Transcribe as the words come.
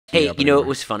Hey, you know what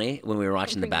was funny? When we were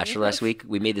watching The Bachelor last week,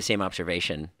 we made the same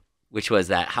observation, which was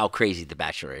that how crazy The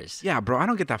Bachelor is. Yeah, bro, I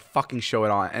don't get that fucking show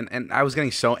at all. And I was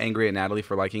getting so angry at Natalie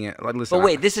for liking it. Like, listen, but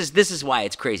wait, this is why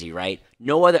it's crazy, right?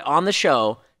 No other on the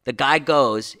show, the guy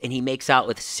goes and he makes out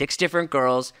with 6 different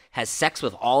girls, has sex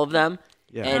with all of them.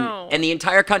 Yeah. And the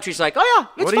entire country's like, oh yeah,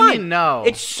 it's fine. What do you mean no?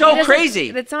 It's so crazy.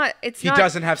 It's not. He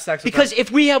doesn't have sex with because them.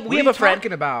 if we have a friend.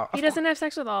 Talking about? He doesn't have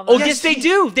sex with all of them. Oh yes, they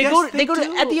do. They go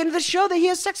to at the end of the show. He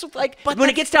has sex with but when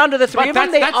it gets down to the 3 of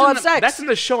them, they all have sex. That's in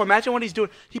the show. Imagine what he's doing.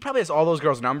 He probably has all those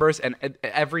girls' numbers, and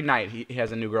every night he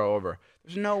has a new girl over.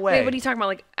 There's no way. Wait, what are you talking about?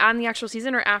 Like on the actual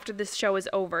season or after this show is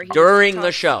over? During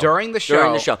the show. During the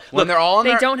show. When they're all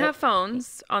they don't have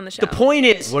phones on the show. The point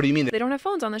is, what do you mean? They don't have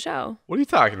phones on the show. What are you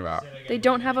talking about? They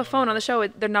don't have a phone on the show.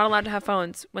 They're not allowed to have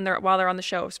phones while they're on the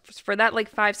show. For that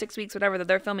like 5-6 weeks, whatever that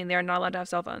they're filming, they are not allowed to have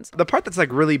cell phones. The part that's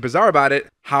like really bizarre about it,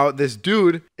 how this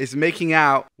dude is making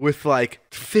out with like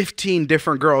 15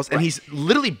 different girls, and he's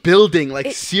literally building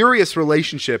like serious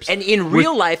relationships. And in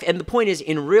real life, and the point is,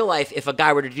 in real life, if a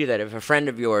guy were to do that, if a friend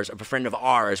of yours, or a friend of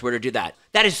ours were to do that,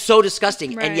 that is so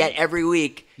disgusting. Right. And yet every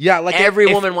week, like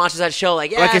every woman watches that show.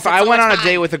 Like, like if I went on a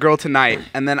date with a girl tonight,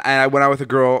 and then I went out with a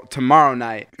girl tomorrow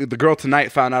night, the girl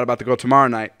tonight found out about the girl tomorrow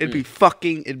night,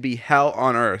 it'd be hell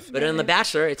on earth. But in The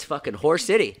Bachelor, it's fucking whore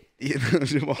city.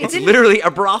 It's literally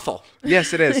a brothol.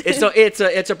 Yes, it is.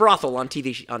 It's a brothel on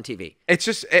TV. It's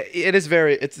just it's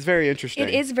very interesting.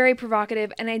 It is very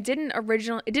provocative, and it didn't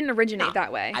originate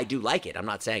that way. I do like it. I'm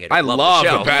not saying it. I love the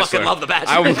show. The Bachelor. I fucking love The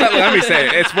Bachelor. Let me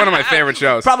say it's one of my favorite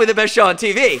shows. Probably the best show on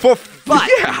TV.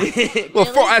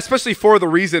 Especially for the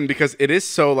reason because it is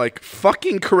so like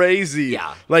fucking crazy.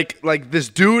 Yeah. Like this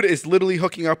dude is literally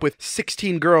hooking up with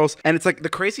 16 girls, and it's like the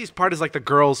craziest part is like the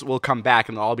girls will come back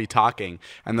and they'll all be talking,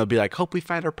 and they'll be like, hope we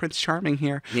find our Prince Charming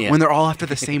here, when they're all after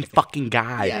the same fucking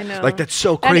guy. Yeah, I know. Like that's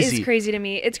so crazy. That is crazy to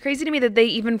me. It's crazy to me that they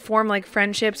even form like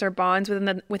friendships or bonds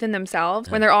within themselves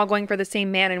when they're all going for the same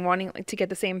man and wanting like to get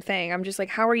the same thing. I'm just like,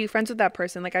 how are you friends with that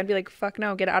person? Like I'd be like, fuck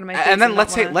no, get out of my face. And then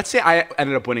let's say I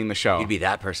ended up winning the show. You'd be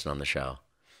that person on the show.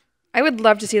 I would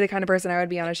love to see the kind of person I would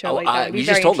be on a show like that. You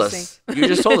just told us. You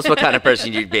just told us what kind of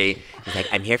person you'd be. He's like,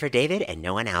 I'm here for David and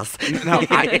no one else. No,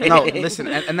 listen,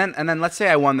 and then let's say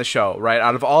I won the show, right?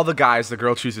 Out of all the guys, the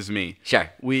girl chooses me. Sure.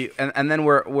 And then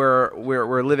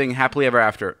we're living happily ever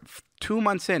after. 2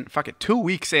 months in, 2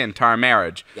 weeks into our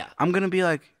marriage. Yeah. I'm gonna be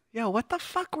like, yo, what the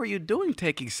fuck were you doing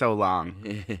taking so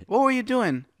long? What were you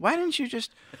doing? Why didn't you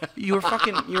just, you were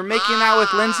making out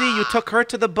with Lindsay, you took her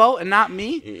to the boat and not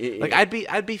me? Like,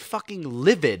 I'd be fucking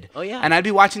livid. Oh, yeah. And I'd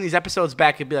be watching these episodes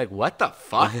back and be like, what the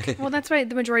fuck? Well, that's why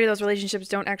the majority of those relationships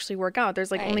don't actually work out.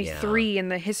 There's like only 3 in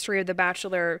the history of the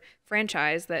Bachelor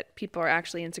franchise that people are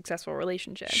actually in successful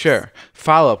relationships. Sure.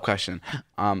 Follow-up question.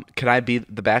 Could I be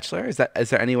the Bachelor? Is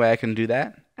there any way I can do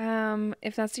that?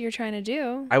 If that's what you're trying to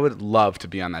do. I would love to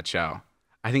be on that show.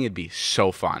 I think it'd be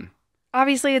so fun.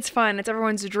 Obviously, it's fun. It's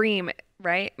everyone's dream,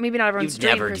 right? Maybe not everyone's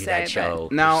dream never per do se. that show.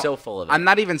 No, you're so full of it. I'm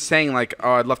not even saying like,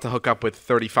 oh, I'd love to hook up with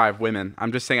 35 women.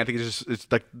 I'm just saying I think it's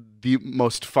like the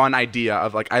most fun idea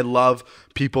of like I love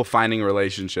people finding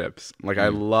relationships. Like I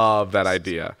love that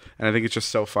idea, and I think it's just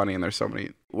so funny. And there's so many.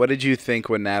 What did you think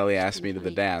when Natalie asked me to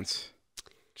the dance?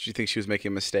 Did you think she was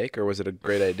making a mistake, or was it a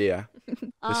great idea?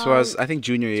 This was, I think,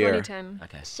 junior year. 2010.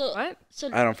 Okay. So what? So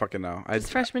I don't fucking know.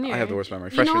 It's freshman year. I have the worst memory.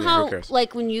 you Freshman know year, how, who cares?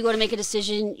 like, when you go to make a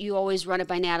decision, you always run it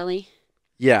by Natalie?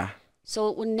 Yeah.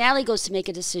 So when Natalie goes to make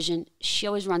a decision, she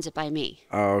always runs it by me.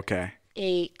 Oh, okay.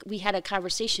 We had a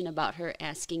conversation about her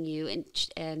asking you,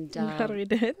 and How we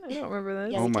did? I don't remember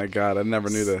this. Yeah, Oh my God, I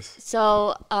never knew this.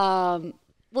 So,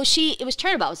 well, it was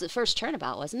turnabout. It was the first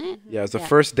turnabout, wasn't it? Yeah, it was the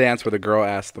first dance where the girl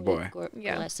asked the boy. Girl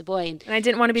Yeah. asked the boy. And I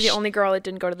didn't want to be the only girl that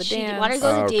didn't go to the She dance. wanted to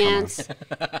go to the dance.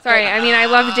 Sorry, I mean I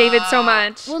love David so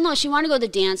much. Well, no, she wanted to go to the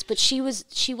dance, but she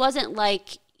wasn't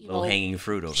like, Low hanging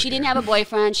fruit over she here. didn't have a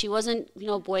boyfriend. She wasn't,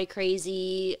 boy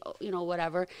crazy,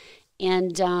 whatever.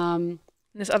 And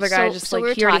This other guy so like we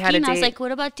were he already talking, had a and I was date. like,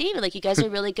 what about David? Like, you guys are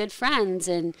really good friends.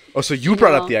 And Oh, so you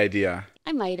brought up the idea.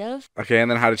 I might have. Okay, and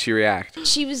then how did she react?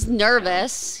 She was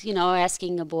nervous,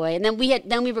 asking a boy. And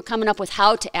then we were coming up with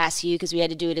how to ask you, because we had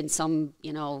to do it in some,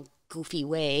 goofy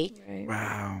way. Right.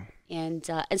 Wow. And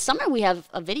summer, we have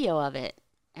a video of it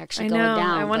actually I going know.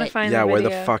 down. I want to but find Yeah, the where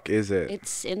video. the fuck is it?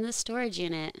 It's in the storage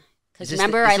unit. Is Because this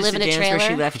remember, is I this live in the a dance trailer. where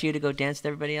she left you to go dance with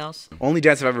everybody else? Only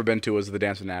dance I've ever been to was the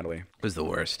dance with Natalie. It was the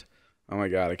worst. Oh my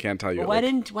God, I can't tell you. Well, why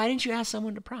didn't you ask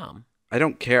someone to prom? I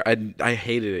don't care. I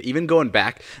hated it. Even going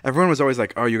back, everyone was always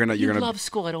like, "Oh, you're gonna." love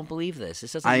school. I don't believe this.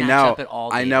 This doesn't I match know. up at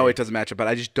all. I know it doesn't match up, but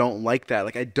I just don't like that.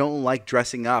 Like, I don't like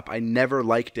dressing up. I never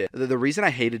liked it. The reason I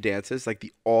hated dances, like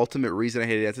the ultimate reason I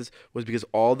hated dances, was because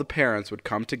all the parents would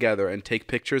come together and take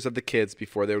pictures of the kids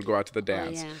before they would go out to the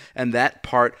dance, and that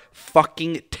part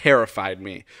fucking terrified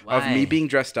me. Why? Of me being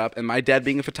dressed up and my dad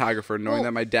being a photographer, knowing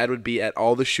that my dad would be at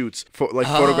all the shoots,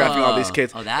 photographing all these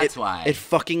kids. Oh, that's why. It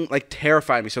fucking like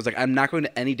terrified me. So I was like, I'm not going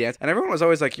to any dance. And everyone was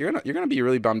always like, you're gonna be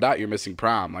really bummed out. You're missing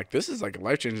prom. Like, this is like a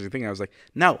life-changing thing. I was like,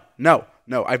 no.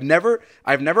 I've never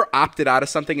opted out of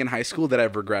something in high school that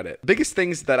I've regretted. Biggest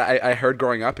things that I heard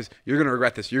growing up is, you're gonna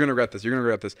regret this. You're gonna regret this. You're gonna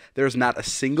regret this. There's not a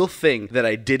single thing that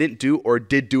I didn't do or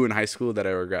did do in high school that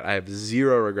I regret. I have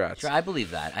zero regrets. Sure, I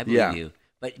believe that. I believe you.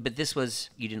 But this was,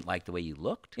 you didn't like the way you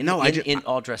looked? No, in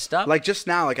all dressed up? Like, just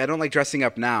now, like, I don't like dressing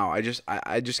up now. I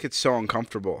just get so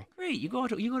uncomfortable. Great. You go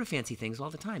to fancy things all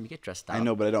the time. You get dressed up. I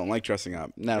know, but I don't like dressing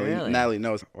up. Natalie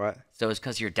knows. What? So it's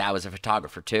because your dad was a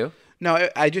photographer too? No,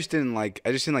 I just didn't like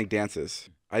dances.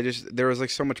 There was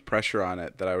like so much pressure on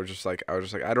it that I was just like,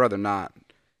 I'd rather not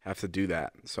have to do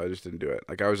that. So I just didn't do it.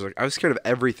 Like, I was scared of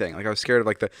everything. Like, I was scared of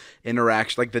like the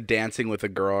interaction, like the dancing with a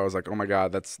girl. I was like, oh my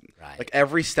God, that's like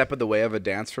every step of the way of a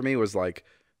dance for me was like,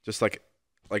 I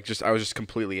was just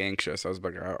completely anxious. I was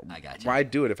like, oh, I gotcha. Why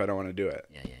do it if I don't want to do it?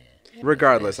 Yeah.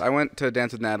 Regardless, I went to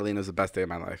dance with Natalie and it was the best day of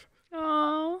my life.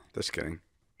 Oh. Just kidding.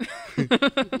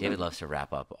 David loves to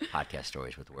wrap up podcast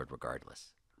stories with the word regardless.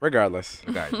 Regardless.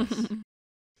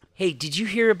 Hey, did you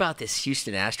hear about this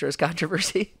Houston Astros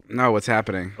controversy? No, what's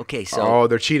happening? Okay, so... Oh,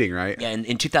 they're cheating, right? Yeah,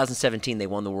 in 2017, they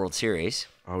won the World Series.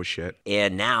 Oh, shit.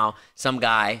 And now, some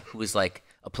guy who was like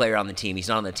a player on the team, he's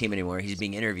not on the team anymore, he's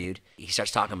being interviewed. He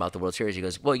starts talking about the World Series. He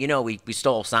goes, well, we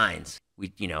stole signs. We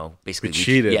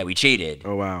cheated. Yeah, we cheated.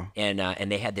 Oh, wow.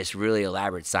 And they had this really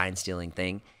elaborate sign-stealing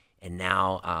thing. And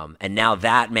now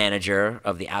that manager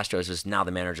of the Astros is now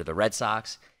the manager of the Red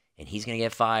Sox. And he's going to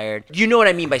get fired. You know what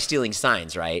I mean by stealing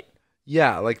signs, right?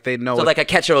 Yeah, like they know. So like a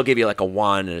catcher will give you like a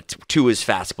 1, and a 2 is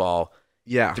fastball.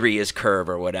 Yeah. 3 is curve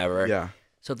or whatever. Yeah.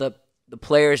 So the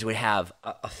players would have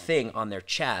a thing on their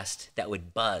chest that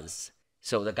would buzz.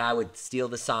 So the guy would steal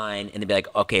the sign, and they'd be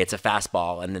like, okay, it's a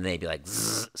fastball. And then they'd be like,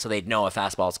 zzz, so they'd know a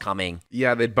fastball's coming.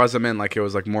 Yeah, they'd buzz them in like it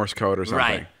was like Morse code or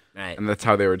something. Right. And that's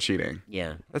how they were cheating.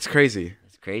 Yeah. That's crazy.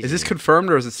 It's crazy. Is this confirmed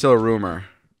or is it still a rumor?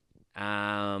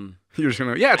 You're just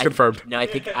gonna, it's confirmed. No, I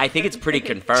think it's pretty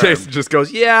confirmed. Jason just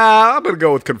goes, yeah, I'm gonna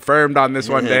go with confirmed on this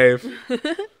one, Dave.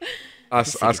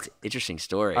 Us, interesting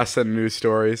story. Us and news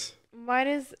stories. Why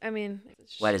does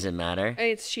it matter?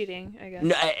 It's cheating, I guess.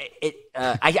 No,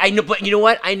 I know, but you know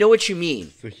what? I know what you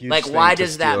mean. Like, why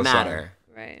does that matter?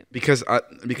 Right. Because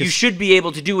you should be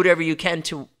able to do whatever you can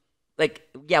to, like,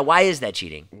 yeah. Why is that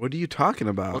cheating? What are you talking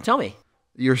about? Well, tell me.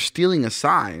 You're stealing a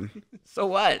sign. So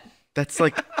what? That's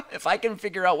like, if I can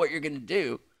figure out what you're gonna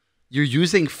do. You're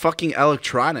using fucking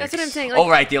electronics. That's what I'm saying. Like, oh,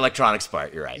 right, the electronics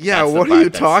part. You're right. Yeah, what are you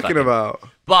talking about?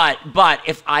 But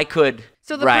if I could.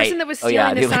 So the person that was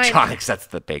stealing the the sign. electronics. That's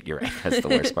the big. You're right. That's the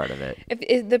worst part of it.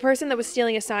 If the person that was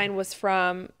stealing a sign was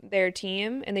from their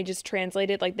team and they just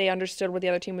translated, like they understood what the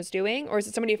other team was doing, or is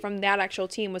it somebody from that actual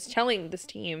team was telling this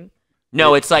team?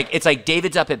 No, it's like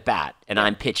David's up at bat and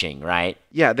I'm pitching, right?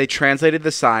 Yeah, they translated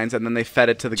the signs and then they fed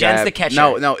it to the guy. Jen's the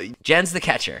catcher. No. Jen's the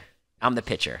catcher. I'm the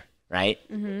pitcher, right?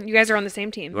 Mm-hmm. You guys are on the same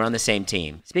team. We're on the same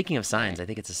team. Speaking of signs, I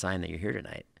think it's a sign that you're here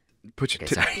tonight.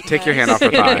 Take your hand off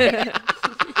her thigh.